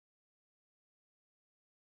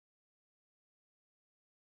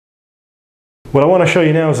What I want to show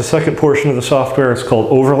you now is the second portion of the software. It's called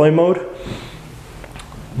overlay mode.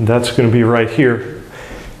 That's going to be right here.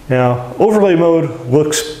 Now, overlay mode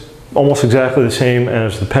looks almost exactly the same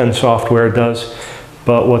as the pen software does,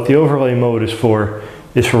 but what the overlay mode is for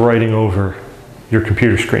writing over your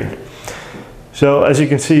computer screen. So as you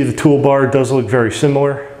can see, the toolbar does look very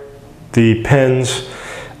similar. The pens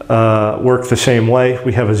work the same way.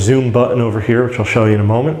 We have a zoom button over here, which I'll show you in a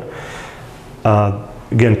moment.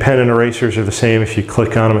 Again, pen and erasers are the same. If you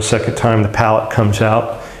click on them a second time, the palette comes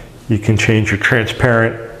out. You can change your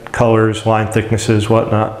transparent colors, line thicknesses,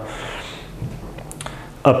 whatnot.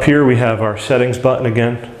 Up here we have our settings button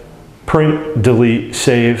again. Print, delete,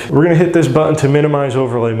 save. We're going to hit this button to minimize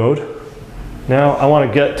overlay mode. Now I want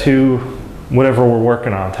to get to whatever we're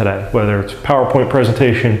working on today, whether it's a PowerPoint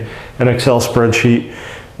presentation, an Excel spreadsheet,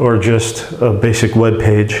 or just a basic web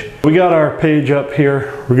page. We got our page up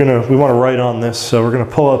here. We want to write on this, so we're going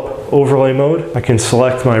to pull up overlay mode. I can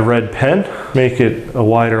select my red pen, make it a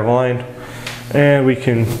wider line, and we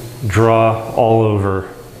can draw all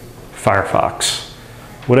over Firefox,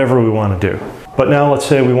 whatever we want to do. But now let's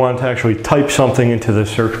say we want to actually type something into the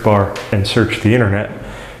search bar and search the internet.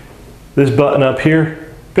 This button up here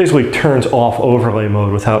basically turns off overlay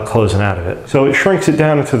mode without closing out of it. So it shrinks it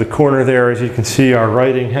down into the corner there. As you can see, our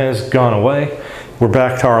writing has gone away. We're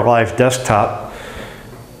back to our live desktop.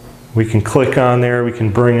 We can click on there. We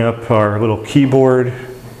can bring up our little keyboard.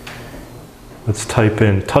 Let's type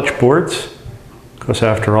in touchboards, because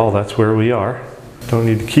after all, that's where we are. Don't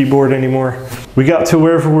need the keyboard anymore. We got to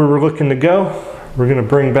wherever we were looking to go. We're going to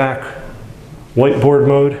bring back whiteboard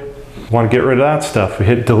mode. Want to get rid of that stuff. We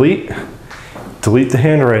hit delete. Delete the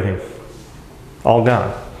handwriting. All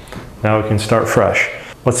gone. Now we can start fresh.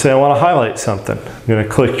 Let's say I want to highlight something. I'm going to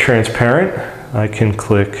click transparent. I can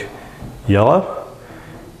click yellow.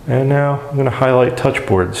 And now I'm going to highlight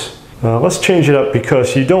touchboards. Let's change it up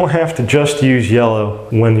because you don't have to just use yellow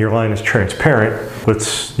when your line is transparent.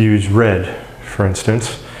 Let's use red, for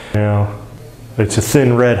instance. Now it's a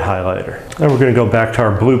thin red highlighter. And we're going to go back to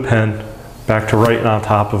our blue pen, back to writing on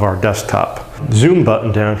top of our desktop. Zoom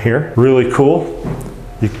button down here, really cool.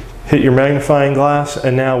 You hit your magnifying glass,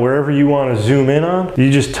 and now wherever you want to zoom in on,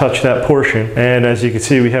 you just touch that portion, and as you can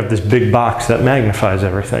see, we have this big box that magnifies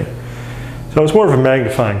everything. So it's more of a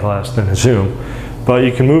magnifying glass than a zoom, but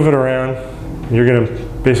you can move it around. You're going to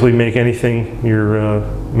basically make anything you're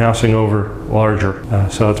mousing over larger,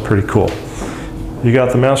 so that's pretty cool. You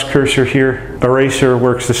got the mouse cursor here. Eraser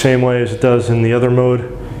works the same way as it does in the other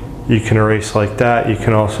mode. You can erase like that. You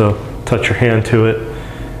can also touch your hand to it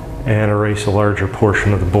and erase a larger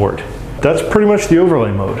portion of the board. That's pretty much the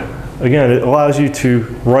overlay mode. Again, it allows you to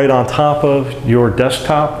write on top of your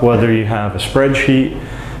desktop, whether you have a spreadsheet,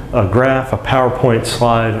 a graph, a PowerPoint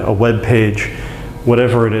slide, a web page,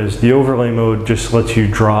 whatever it is. The overlay mode just lets you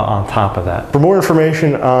draw on top of that. For more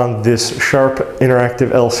information on this Sharp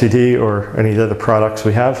Interactive LCD or any of the other products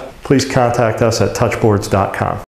we have, please contact us at touchboards.com.